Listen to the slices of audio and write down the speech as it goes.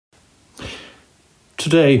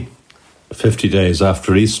Today, 50 days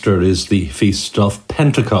after Easter, is the Feast of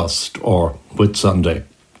Pentecost, or Whitsunday.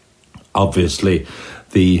 Obviously,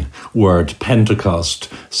 the word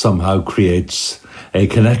Pentecost somehow creates a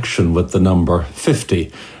connection with the number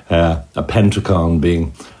 50, a pentagon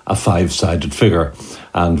being a five-sided figure.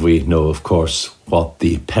 And we know, of course, what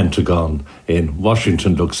the Pentagon in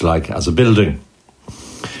Washington looks like as a building.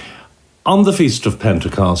 On the Feast of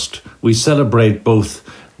Pentecost, we celebrate both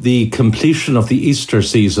the completion of the Easter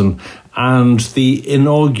season and the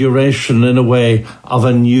inauguration, in a way, of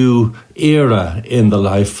a new era in the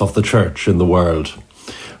life of the church in the world.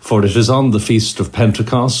 For it is on the Feast of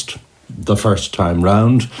Pentecost, the first time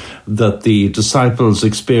round, that the disciples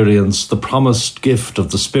experience the promised gift of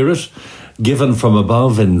the Spirit, given from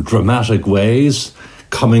above in dramatic ways,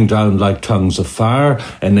 coming down like tongues of fire,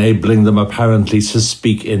 enabling them apparently to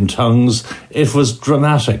speak in tongues. It was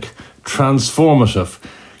dramatic, transformative,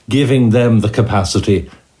 giving them the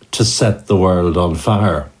capacity to set the world on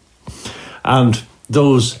fire. And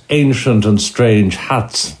those ancient and strange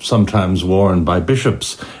hats, sometimes worn by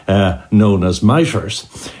bishops, known as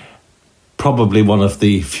mitres, probably one of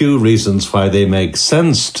the few reasons why they make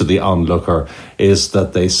sense to the onlooker is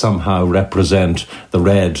that they somehow represent the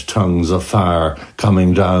red tongues of fire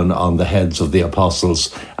coming down on the heads of the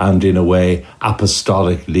apostles, and in a way,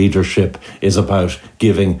 apostolic leadership is about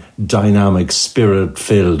giving dynamic,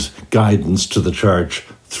 spirit-filled guidance to the church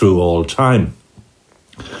through all time.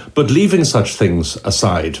 But leaving such things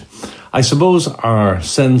aside, I suppose our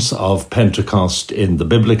sense of Pentecost in the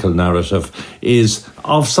biblical narrative is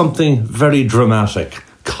of something very dramatic,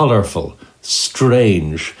 colourful,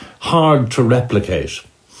 strange, hard to replicate.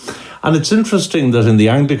 And it's interesting that in the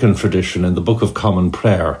Anglican tradition, in the Book of Common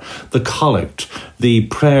Prayer, the Collect, the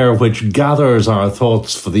prayer which gathers our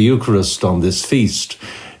thoughts for the Eucharist on this feast,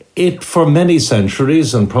 it, for many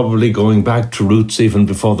centuries, and probably going back to roots even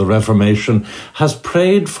before the Reformation, has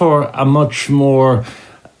prayed for a much more,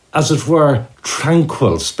 as it were,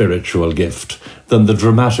 tranquil spiritual gift than the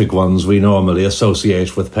dramatic ones we normally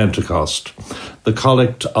associate with Pentecost. The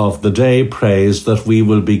Collect of the Day prays that we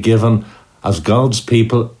will be given, as God's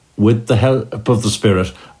people, with the help of the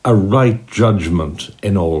Spirit, a right judgment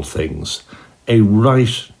in all things. A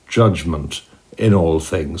right judgment in all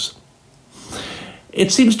things. It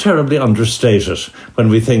seems terribly understated when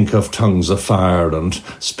we think of tongues of fire and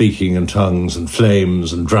speaking in tongues and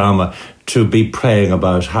flames and drama to be praying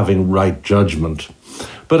about having right judgment.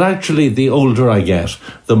 But actually, the older I get,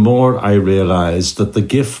 the more I realise that the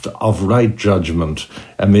gift of right judgment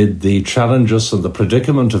amid the challenges and the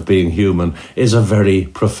predicament of being human is a very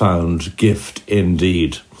profound gift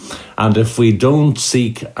indeed. And if we don't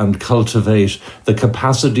seek and cultivate the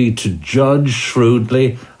capacity to judge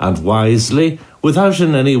shrewdly and wisely, without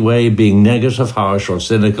in any way being negative, harsh or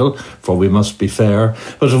cynical, for we must be fair,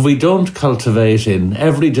 but if we don't cultivate in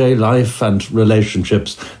everyday life and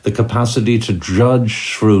relationships the capacity to judge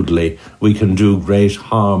shrewdly, we can do great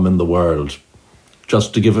harm in the world.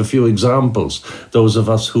 Just to give a few examples, those of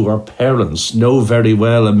us who are parents know very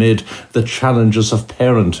well amid the challenges of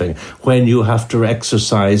parenting when you have to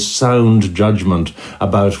exercise sound judgment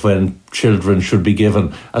about when children should be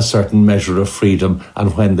given a certain measure of freedom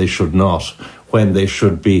and when they should not, when they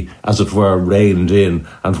should be, as it were, reined in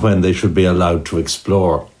and when they should be allowed to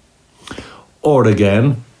explore. Or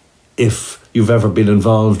again, if you've ever been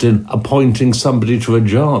involved in appointing somebody to a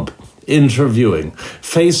job, interviewing,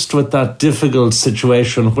 faced with that difficult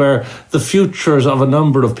situation where the futures of a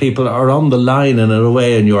number of people are on the line and in a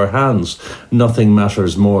way in your hands, nothing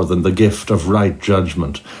matters more than the gift of right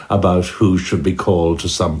judgment about who should be called to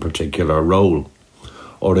some particular role.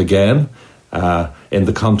 Or again, in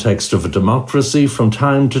the context of a democracy, from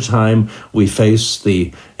time to time, we face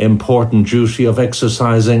the important duty of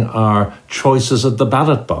exercising our choices at the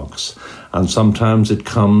ballot box. And sometimes it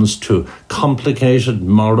comes to complicated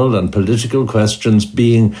moral and political questions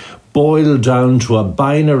being boiled down to a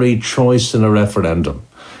binary choice in a referendum.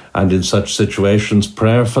 And in such situations,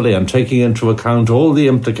 prayerfully and taking into account all the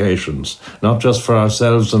implications, not just for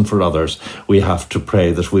ourselves and for others, we have to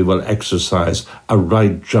pray that we will exercise a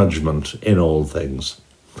right judgment in all things.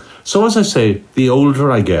 So as I say, the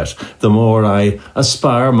older I get, the more I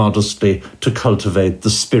aspire modestly to cultivate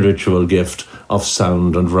the spiritual gift of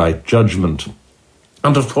sound and right judgment.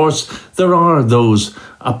 And of course, there are those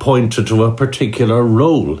appointed to a particular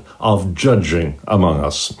role of judging among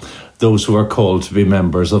us, those who are called to be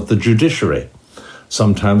members of the judiciary.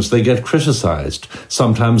 Sometimes they get criticised.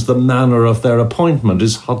 Sometimes the manner of their appointment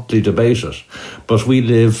is hotly debated. But we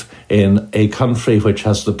live in a country which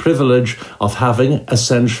has the privilege of having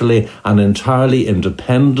essentially an entirely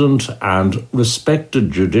independent and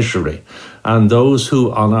respected judiciary. and those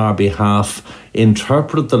who on our behalf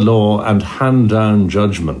interpret the law and hand down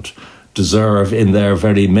judgment deserve, in their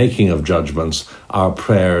very making of judgments, our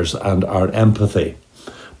prayers and our empathy.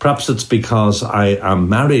 Perhaps it's because I am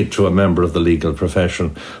married to a member of the legal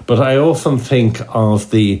profession, but I often think of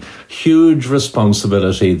the huge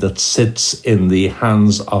responsibility that sits in the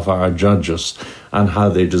hands of our judges and how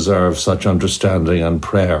they deserve such understanding and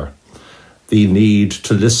prayer. The need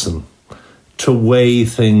to listen, to weigh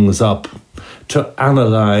things up, to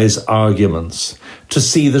analyse arguments, to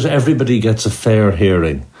see that everybody gets a fair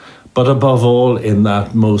hearing, but above all, in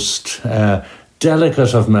that most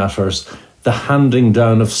delicate of matters, the handing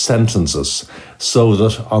down of sentences, so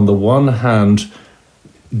that on the one hand,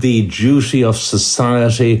 the duty of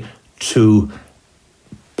society to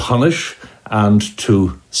punish and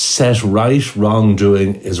to set right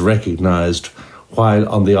wrongdoing is recognised, while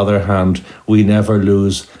on the other hand, we never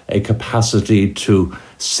lose a capacity to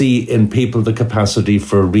see in people the capacity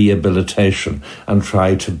for rehabilitation and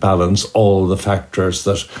try to balance all the factors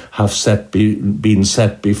that have been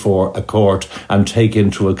set before a court and take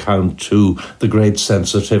into account too the great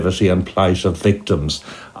sensitivity and plight of victims.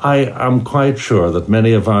 I am quite sure that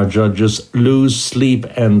many of our judges lose sleep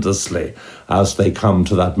endlessly as they come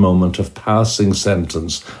to that moment of passing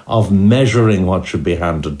sentence, of measuring what should be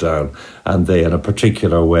handed down, and they in a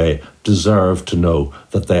particular way deserve to know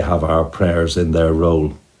that they have our prayers in their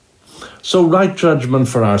roll. So right judgment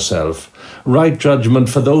for ourselves, right judgment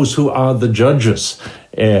for those who are the judges.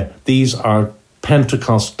 These are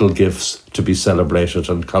Pentecostal gifts to be celebrated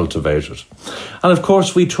and cultivated. And of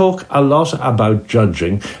course, we talk a lot about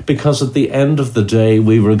judging because at the end of the day,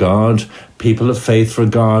 we regard, people of faith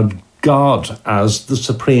regard God as the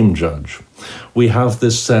supreme judge. We have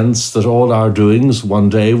this sense that all our doings one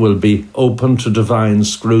day will be open to divine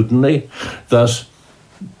scrutiny, that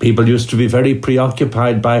people used to be very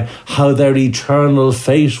preoccupied by how their eternal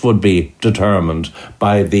fate would be determined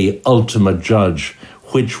by the ultimate judge,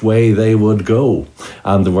 which way they would go.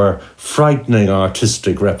 And there were frightening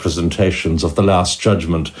artistic representations of the Last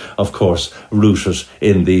Judgment, of course, rooted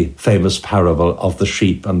in the famous parable of the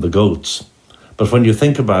sheep and the goats. But when you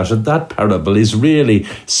think about it, that parable is really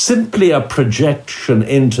simply a projection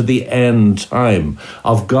into the end time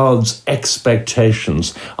of God's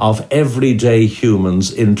expectations of everyday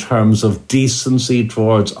humans in terms of decency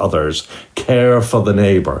towards others, care for the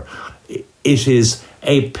neighbour. It is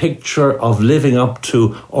a picture of living up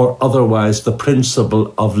to, or otherwise the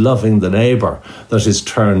principle of loving the neighbour, that is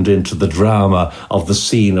turned into the drama of the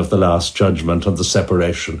scene of the Last Judgment and the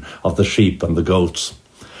separation of the sheep and the goats.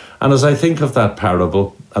 And as I think of that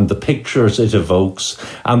parable and the pictures it evokes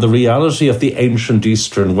and the reality of the ancient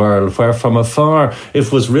Eastern world, where from afar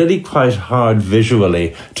it was really quite hard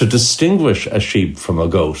visually to distinguish a sheep from a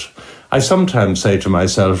goat, I sometimes say to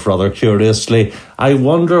myself rather curiously, I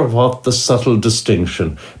wonder what the subtle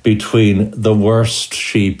distinction between the worst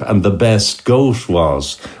sheep and the best goat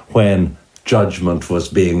was when judgment was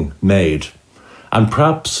being made. And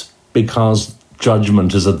perhaps because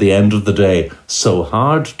judgment is at the end of the day so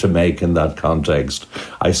hard to make in that context,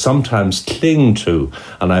 I sometimes cling to,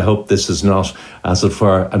 and I hope this is not, as it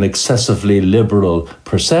were, an excessively liberal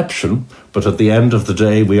perception, but at the end of the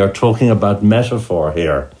day we are talking about metaphor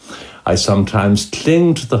here. I sometimes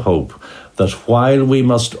cling to the hope that while we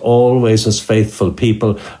must always, as faithful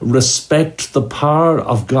people, respect the power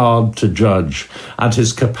of God to judge and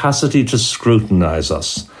his capacity to scrutinise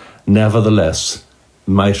us, nevertheless,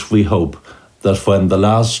 might we hope that when the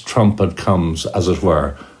last trumpet comes, as it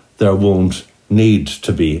were, there won't need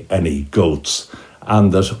to be any goats,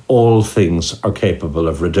 and that all things are capable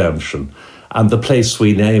of redemption, and the place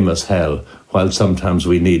we name as hell, while sometimes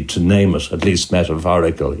we need to name it, at least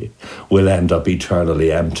metaphorically, will end up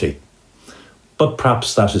eternally empty. But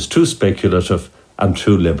perhaps that is too speculative and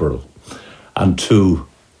too liberal and too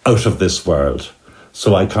out of this world.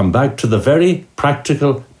 So I come back to the very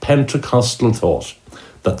practical Pentecostal thought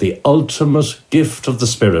that the ultimate gift of the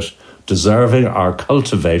Spirit, deserving our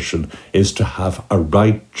cultivation, is to have a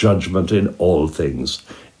right judgment in all things.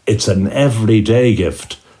 It's an everyday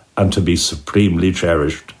gift and to be supremely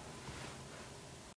cherished.